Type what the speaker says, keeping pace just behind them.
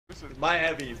My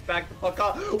heavies, back the fuck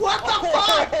up. What the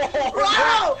fuck?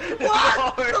 Bro!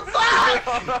 What the fuck?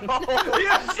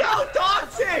 You're so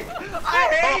toxic! I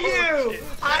hate you!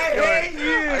 I hate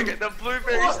you! The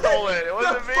blueberry stole it. It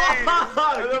wasn't me.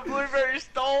 The blueberry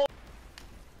stole.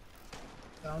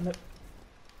 Found it.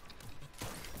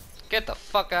 Get the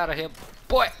fuck out of here,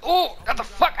 boy! Oh, get the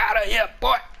fuck out of here,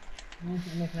 boy!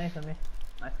 Nice.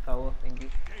 Nice cover, thank you.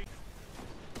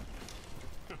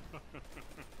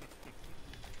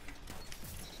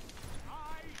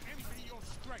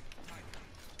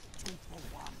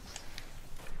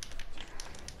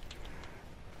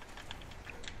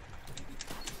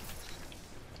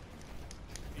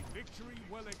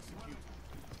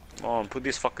 Come on, put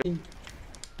this fucking.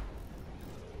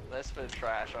 That's for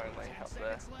trash only up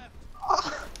there.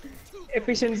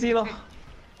 Efficiency loh.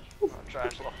 Oh,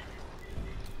 trash loh.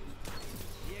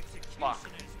 Fuck.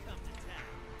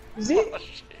 See? Oh,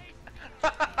 shit.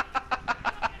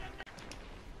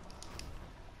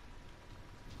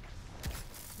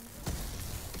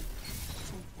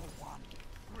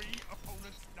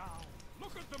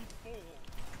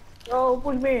 Oh,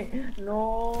 push me.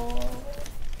 No.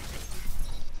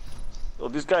 Oh,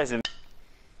 this guy's in.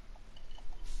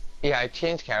 Yeah, I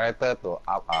changed character to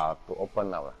up to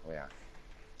open now. Yeah.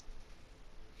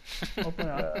 Open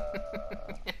up.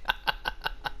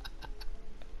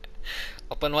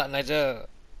 Open what, Nigel?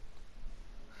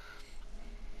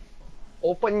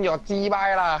 Open your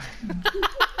G-Bai lah.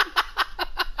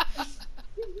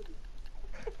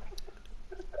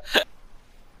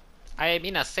 I am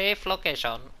in a safe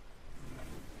location.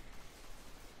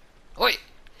 Oi!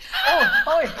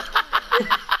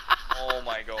 Oh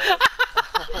my god.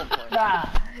 Nah.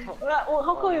 Oh,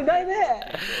 how come you die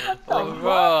there? What the Oh,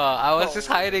 bro, I was just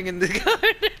hiding in the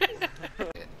garden.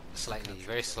 Slightly,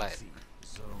 very slight.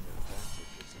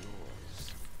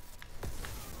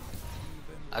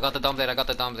 I got the dome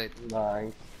blade,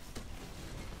 Nice.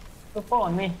 So fall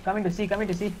on me. Coming to see.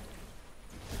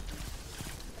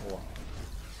 Wow.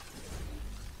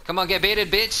 Come on, get baited,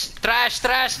 bitch! Trash!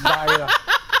 Die lah.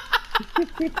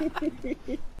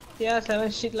 Yeah,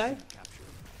 7 shit life.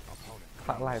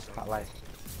 Cut life.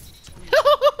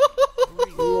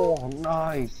 Oh,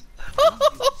 nice.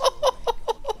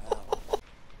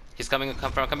 He's coming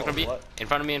from B. What? In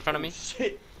front of me.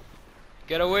 Shit.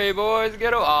 Get away, boys!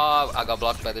 Get away! Oh, I got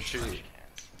blocked by the tree.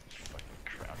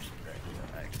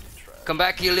 Come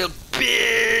back, you little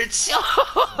bitch!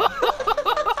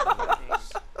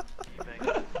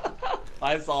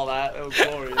 I saw that, it was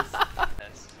glorious.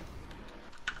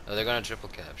 Oh, they're gonna triple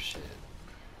cap, shit.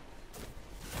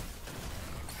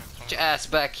 Get your ass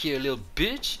back here, little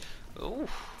bitch! Ooh.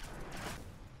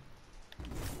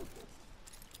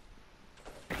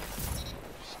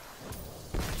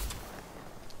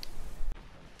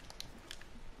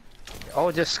 Oh,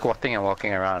 just squatting and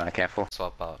walking around. Careful.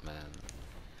 Swap out, man.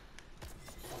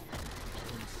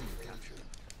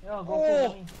 Yo,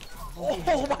 go me.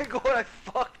 Oh my god, I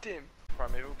fucked him.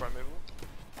 Primeval.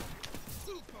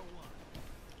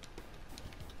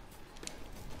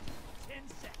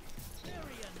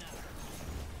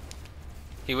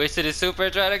 He wasted his super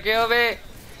trying to kill me!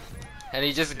 And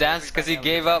he just danced because he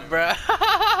gave up, bruh.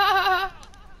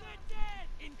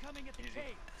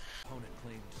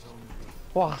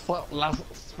 Wow,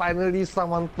 finally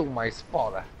someone took my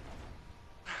spot.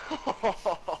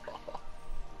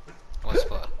 What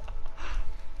spot?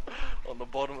 On the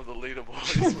bottom of the leaderboard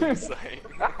is what he's saying.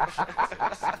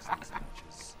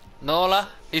 No lah,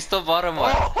 he's still bottom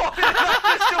one.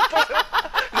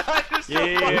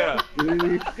 Yeah.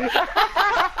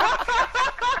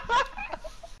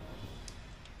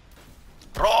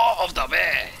 Raw of the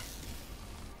bear!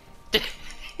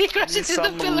 He crashes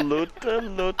into the pillar! Loot.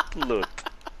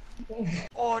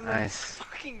 Oh no, Nice.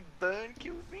 fucking burn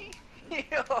killed me.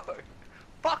 Yo,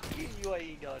 fuck you,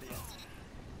 UAE Guardian.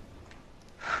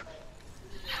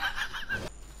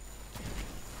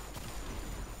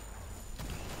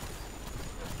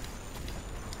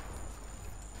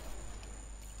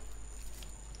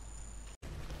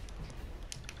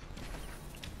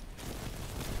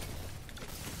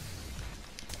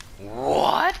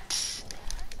 What?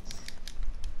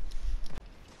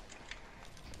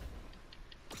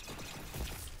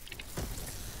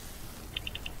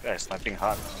 Guy's sniping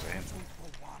hard.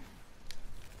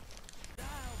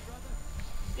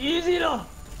 Easy though.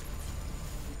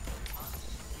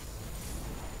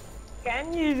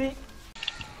 Can easy.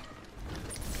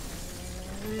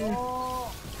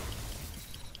 Oh.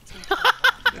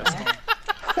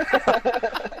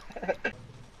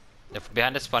 They're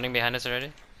behind us, spawning behind us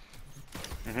already.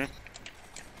 Mm-hmm.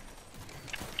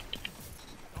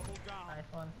 Nice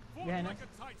one. Behind us.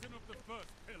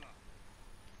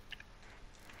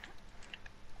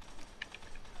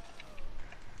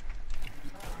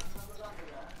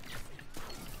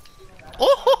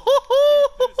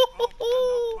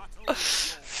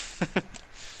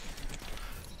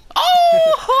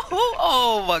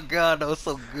 Oh my god, that was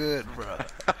so good, bro.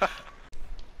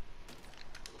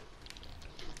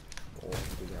 โอ้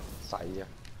ดูแบบใสอ่ะ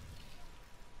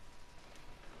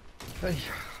เฮ้ย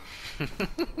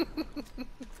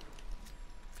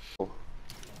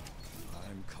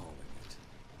I'm calling it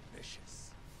vicious.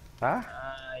 ฮะ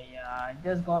Yeah, I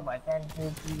just got my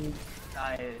 1050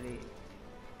 already.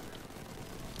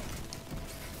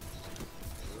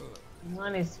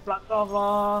 Man is plucked off,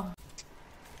 lor.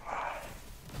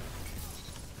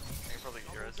 You probably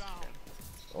hear us.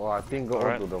 Oh, I think go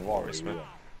on to the wall. Is Did I?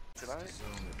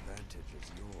 Zone advantage is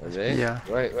yours. it? Yeah.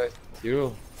 Wait, Hero.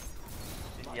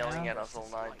 Been yelling at us all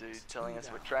night, dude, telling us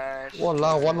we're trash. ว้าวล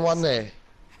ะ1-1 เลย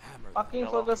Hammer Fucking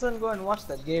Ferguson, go and watch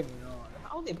that game, you know.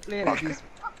 How they play like this?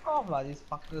 Fuck off, lah. These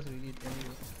fuckers really tell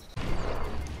you.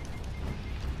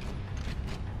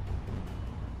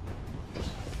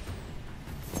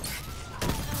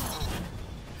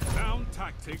 sound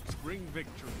tactics bring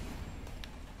victory.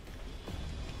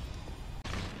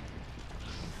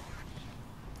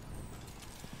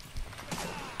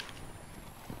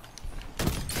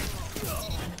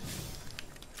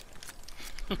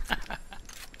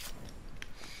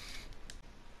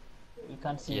 You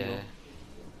can't see, Yeah.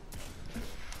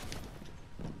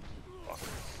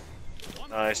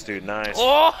 Nice, dude, nice.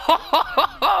 Oh!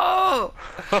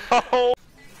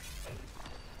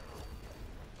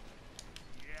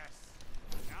 Yes.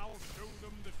 Now show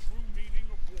them the true meaning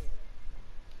of war.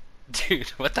 Dude,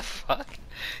 what the fuck?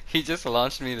 He just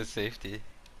launched me to safety.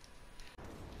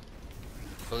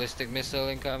 Ballistic missile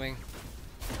incoming.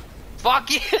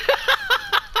 Fuck you!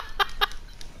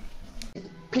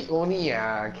 พี่โอนี่อ่ะ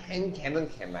cannon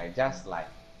can like just like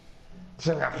ส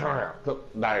งับ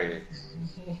ได้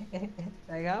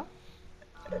Like how?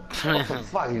 What the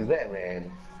fuck is that, man?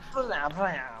 Hammer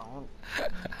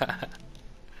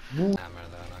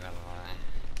though, not gonna lie.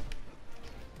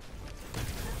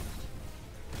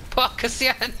 Fuck,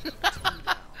 Cassian!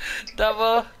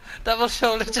 double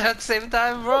shoulder at the same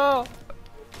time, bro!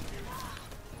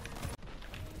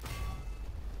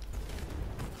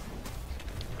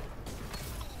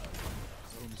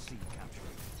 Zone C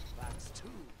captured. That's 2.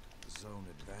 Zone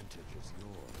advantage is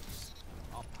yours.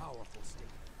 A powerful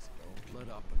statement. Don't let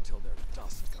up until they're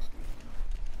dust, Guardian.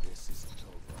 This isn't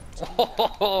over.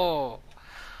 Oh!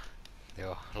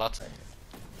 Yo, lots.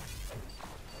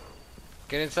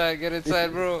 Get inside,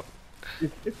 bro!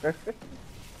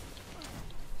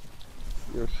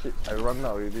 Yo shit, I run out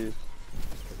already.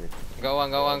 Go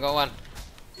on. Okay.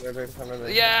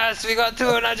 Yes, we got 2,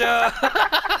 Najo!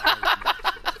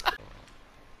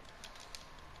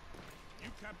 You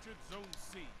captured Zone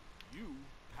C. You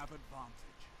have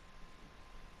advantage.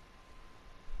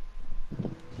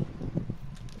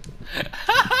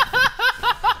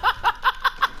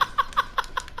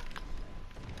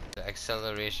 The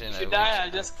acceleration. If you at die, which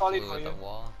I'll just call it flew for at you. the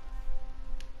wall.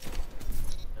 Yeah,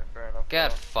 fair enough.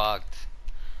 Get fucked.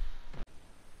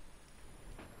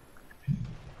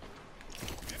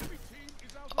 Enemy team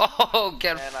is out. Oh,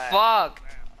 get Man, fucked.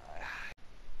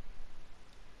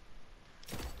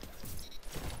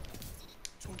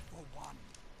 Two for one.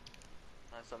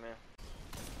 Nice on you.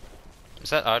 Is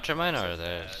that Archer mine or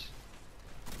theirs?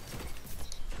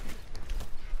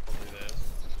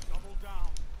 Double down.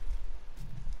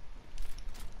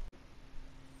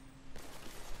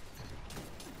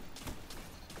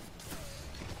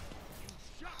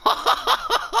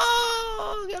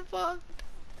 Get fucked.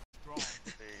 Strong.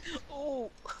 Oh!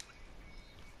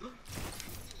 I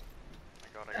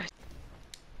got it.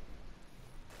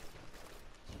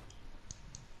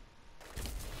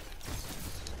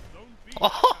 Zone B Oh.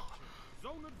 captured.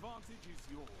 Zone advantage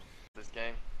is yours. This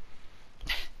game.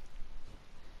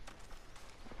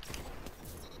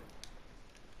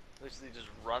 Literally just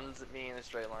runs at me in a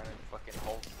straight line and fucking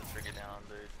holds the trigger down,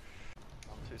 dude.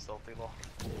 I'm too salty, lol.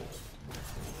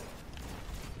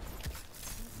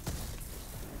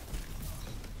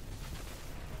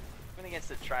 Even against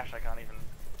the trash, I can't even